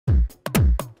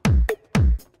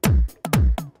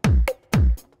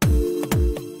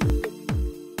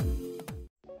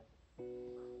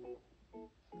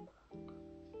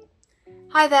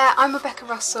Hi there, I'm Rebecca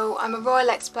Russell. I'm a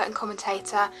royal expert and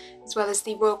commentator, as well as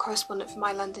the Royal Correspondent for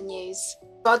MyLondon News.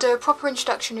 I'll do a proper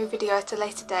introductory video at a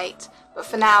later date, but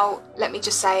for now, let me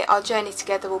just say our journey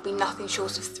together will be nothing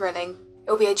short of thrilling. It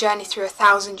will be a journey through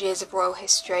 1,000 years of royal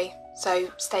history,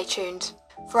 so stay tuned.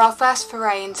 For our first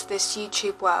foray into this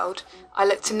YouTube world, I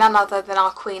look to none other than our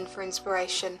Queen for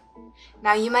inspiration.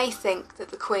 Now you may think that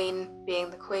the Queen, being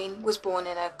the Queen, was born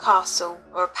in a castle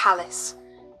or a palace,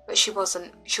 but she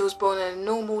wasn't. She was born in a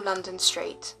normal London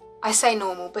street. I say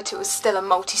normal, but it was still a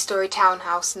multi-storey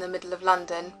townhouse in the middle of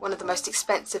London, one of the most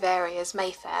expensive areas,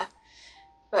 Mayfair.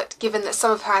 But given that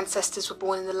some of her ancestors were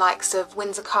born in the likes of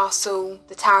Windsor Castle,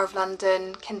 the Tower of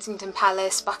London, Kensington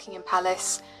Palace, Buckingham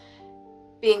Palace,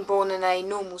 being born in a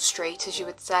normal street, as you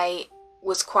would say,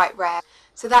 was quite rare.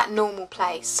 So that normal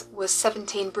place was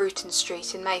 17 Bruton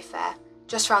Street in Mayfair,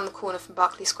 just round the corner from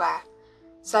Berkeley Square.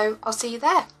 So I'll see you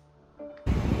there.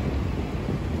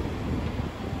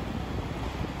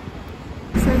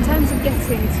 So in terms of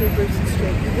getting to Bruton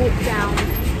Street, you walk down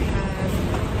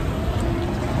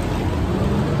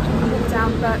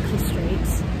Berkeley Street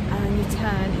and then you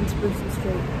turn into Bruton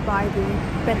Street by the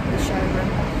Bentley showroom.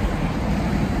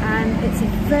 And it's a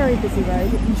very busy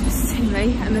road,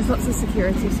 interestingly, and there's lots of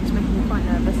security, so it's making me quite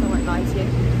nervous, I won't lie to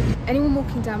you. Anyone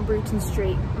walking down Bruton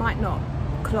Street might not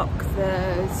clock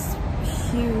those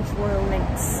huge royal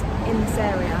links in this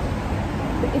area,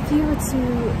 but if you were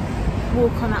to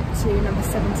walk on up to number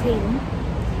 17,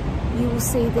 you will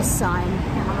see this sign,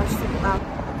 and I'll just think about.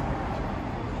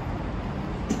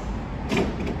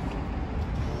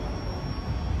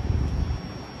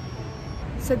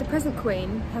 So the present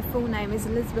Queen, her full name is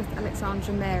Elizabeth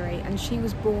Alexandra Mary, and she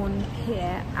was born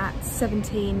here at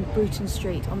 17 Bruton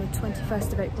Street on the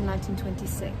 21st of April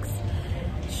 1926.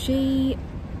 She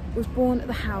was born at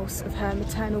the house of her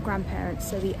maternal grandparents,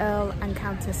 so the Earl and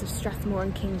Countess of Strathmore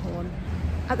and Kinghorn.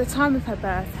 At the time of her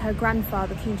birth, her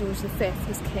grandfather, King George V,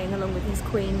 was king, along with his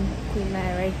Queen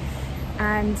Mary,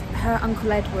 and her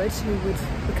uncle Edward, who would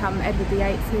become Edward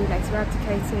VIII, who later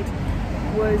abdicated,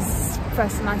 was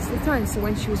first in line to the throne. So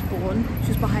when she was born, she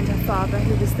was behind her father,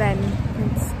 who was then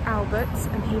Prince Albert,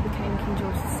 and he became King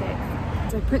George VI.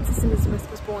 So Princess Elizabeth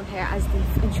was born here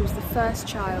and she was the first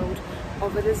child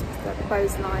of Elizabeth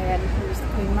Bowes-Lyon, who was the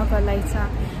Queen Mother later,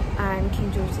 and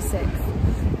King George VI.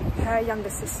 Her younger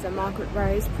sister, Margaret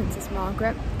Rose, Princess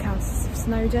Margaret, Countess of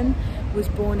Snowdon, was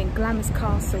born in Glamis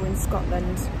Castle in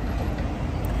Scotland.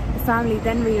 The family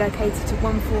then relocated to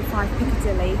 145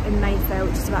 Piccadilly in Mayfair,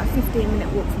 which is about a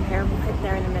 15-minute walk from here, and we'll head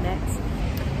there in a minute.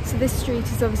 So this street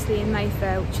is obviously in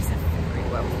Mayfair, which is a very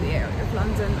wealthy area of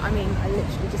London. I mean, I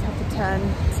literally just have to turn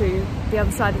to the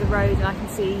other side of the road and I can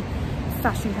see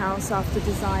fashion house after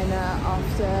designer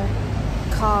after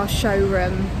car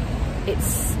showroom.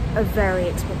 It's a very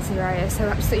expensive area, so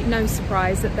absolutely no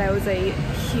surprise that there was a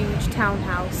huge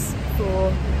townhouse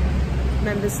for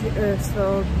members of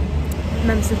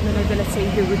the nobility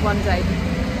who would one day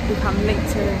become linked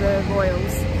to the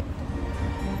royals.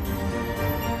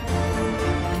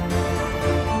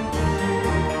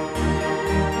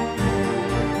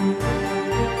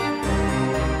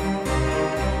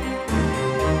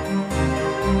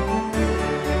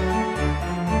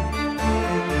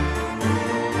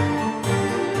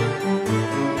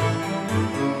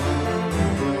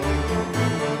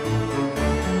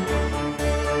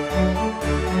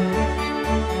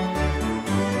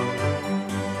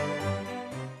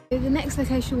 The next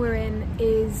location we're in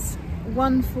is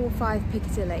 145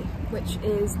 Piccadilly, which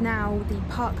is now the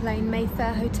Park Lane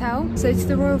Mayfair Hotel. So to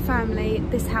the royal family,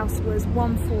 this house was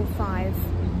 145,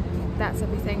 that's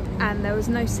everything, and there was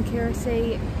no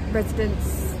security.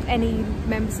 Residents, any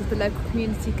members of the local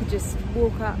community could just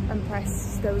walk up and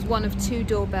press. There was one of two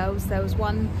doorbells. There was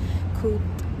one called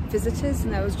visitors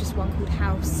and there was just one called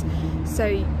house.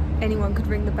 So anyone could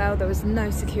ring the bell. There was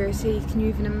no security. Can you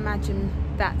even imagine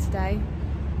that today?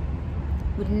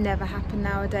 Would never happen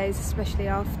nowadays, especially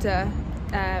after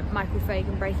Michael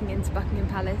Fagan breaking into Buckingham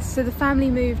Palace. So the family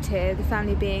moved here, the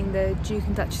family being the Duke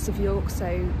and Duchess of York,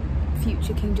 so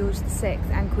future King George VI,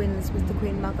 and Queen Elizabeth, the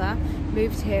Queen Mother,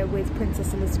 moved here with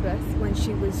Princess Elizabeth when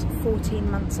she was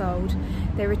 14 months old.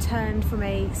 They returned from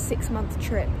a 6-month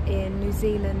trip in New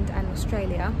Zealand and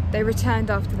Australia. They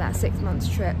returned after that 6-month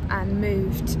trip and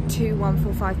moved to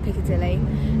 145 Piccadilly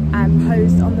and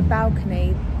posed on the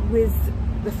balcony with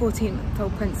the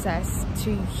 14-month-old princess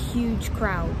to huge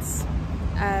crowds.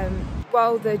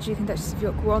 While the Duke and Duchess of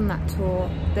York were on that tour,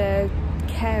 the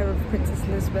care of Princess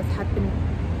Elizabeth had been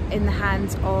in the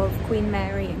hands of Queen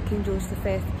Mary and King George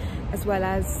V, as well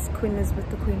as Queen Elizabeth,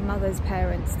 the Queen Mother's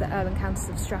parents, the Earl and Countess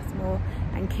of Strathmore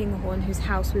and Kinghorn, whose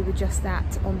house we were just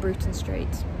at on Bruton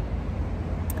Street.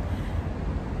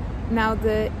 Now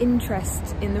the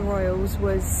interest in the royals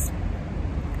was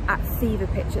at fever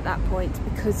pitch at that point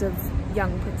because of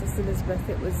young Princess Elizabeth.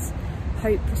 It was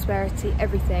hope, prosperity,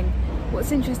 everything.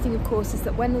 What's interesting, of course, is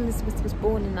that when Elizabeth was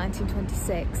born in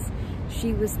 1926,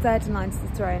 she was third in line to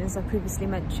the throne, as I previously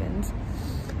mentioned,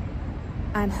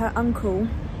 and her uncle,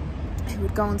 who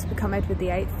would go on to become Edward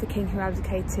VIII, the king who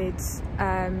abdicated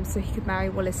so he could marry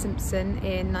Wallis Simpson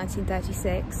in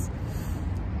 1936,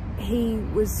 he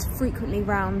was frequently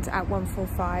round at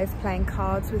 145 playing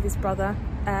cards with his brother,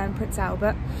 Prince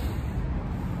Albert.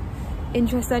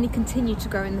 Interest only continued to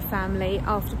grow in the family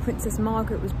after Princess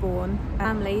Margaret was born.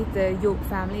 Family, the York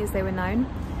family as they were known,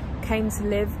 came to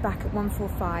live back at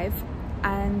 145,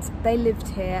 and they lived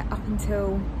here up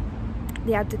until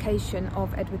the abdication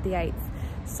of Edward VIII.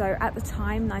 So at the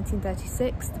time,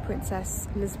 1936, the Princess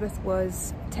Elizabeth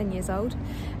was 10 years old,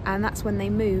 and that's when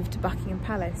they moved to Buckingham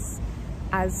Palace,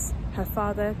 as her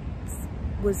father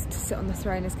was to sit on the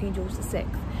throne as King George VI.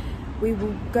 We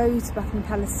will go to Buckingham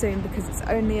Palace soon because it's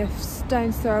only a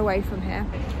stone's throw away from here.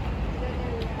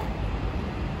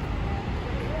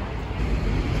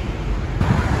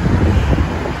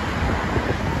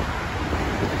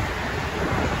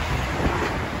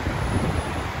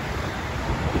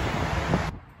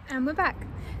 And we're back.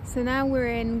 So now we're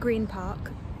in Green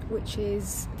Park, which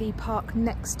is the park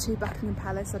next to Buckingham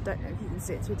Palace. I don't know if you can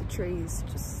see it through the trees,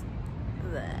 just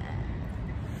there.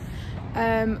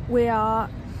 We are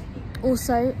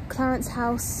also Clarence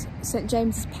House, St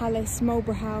James's Palace,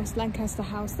 Marlborough House, Lancaster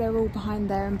House, they're all behind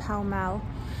there in Pall Mall.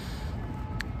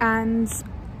 And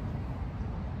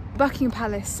Buckingham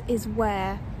Palace is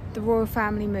where the royal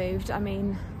family moved. I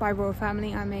mean, by royal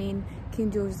family, I mean King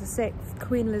George VI,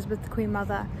 Queen Elizabeth, the Queen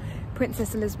Mother,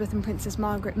 Princess Elizabeth and Princess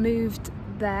Margaret moved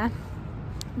there.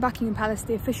 Buckingham Palace,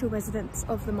 the official residence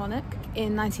of the monarch,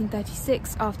 in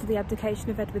 1936 after the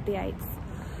abdication of Edward VIII.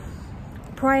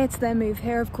 Prior to their move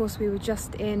here, of course, we were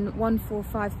just in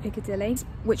 145 Piccadilly,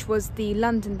 which was the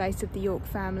London base of the York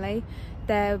family.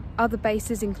 Their other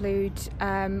bases include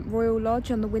Royal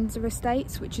Lodge on the Windsor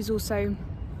Estates, which is also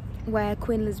where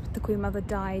Queen Elizabeth, the Queen Mother,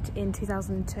 died in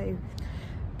 2002.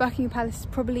 Buckingham Palace is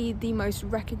probably the most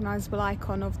recognisable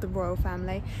icon of the royal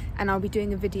family, and I'll be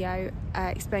doing a video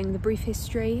explaining the brief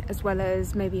history as well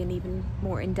as maybe an even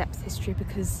more in-depth history,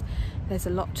 because there's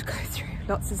a lot to go through,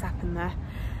 lots has happened there.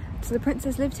 So the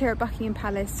princess lived here at Buckingham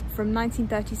Palace from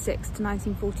 1936 to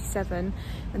 1947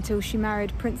 until she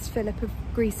married Prince Philip of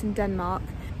Greece and Denmark.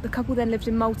 The couple then lived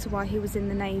in Malta while he was in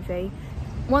the Navy.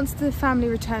 Once the family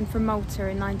returned from Malta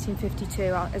in 1952,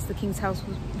 as the King's health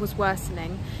was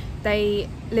worsening, they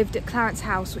lived at Clarence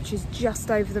House, which is just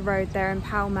over the road there in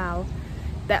Pall Mall.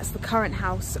 That's the current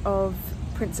house of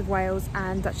Prince of Wales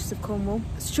and Duchess of Cornwall.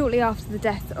 Shortly after the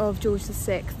death of George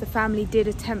VI, the family did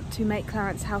attempt to make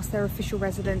Clarence House their official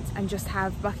residence and just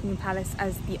have Buckingham Palace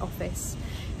as the office.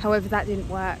 However, that didn't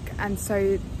work, and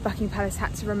so Buckingham Palace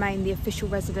had to remain the official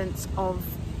residence of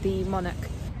the monarch.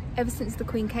 Ever since the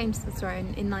Queen came to the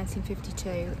throne in 1952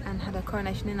 and had her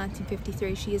coronation in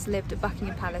 1953, she has lived at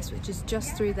Buckingham Palace, which is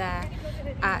just through there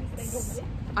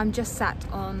I'm just sat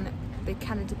on the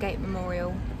Canada Gate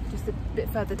Memorial. Just a bit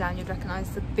further down you'd recognise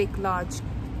the big large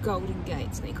golden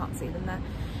gates, and you can't see them there.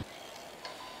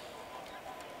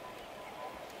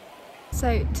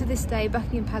 So to this day,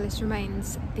 Buckingham Palace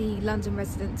remains the London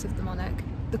residence of the monarch.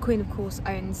 The Queen, of course,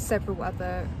 owns several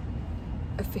other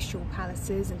official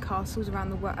palaces and castles around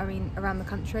the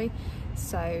country.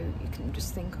 So you can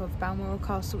just think of Balmoral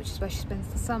Castle, which is where she spends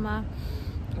the summer,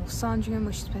 or Sandringham,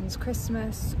 where she spends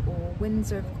Christmas, or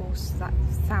Windsor, of course, that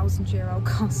 1000-year-old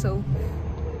castle.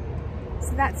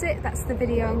 So that's it, that's the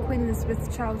video on Queen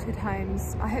Elizabeth's childhood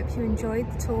homes. I hope you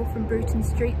enjoyed the tour from Bruton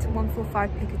Street to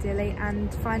 145 Piccadilly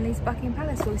and finally to Buckingham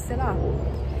Palace, where we still are.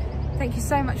 Thank you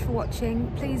so much for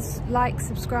watching. Please like,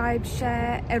 subscribe,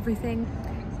 share, everything.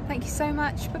 Thank you so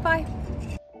much. Bye bye.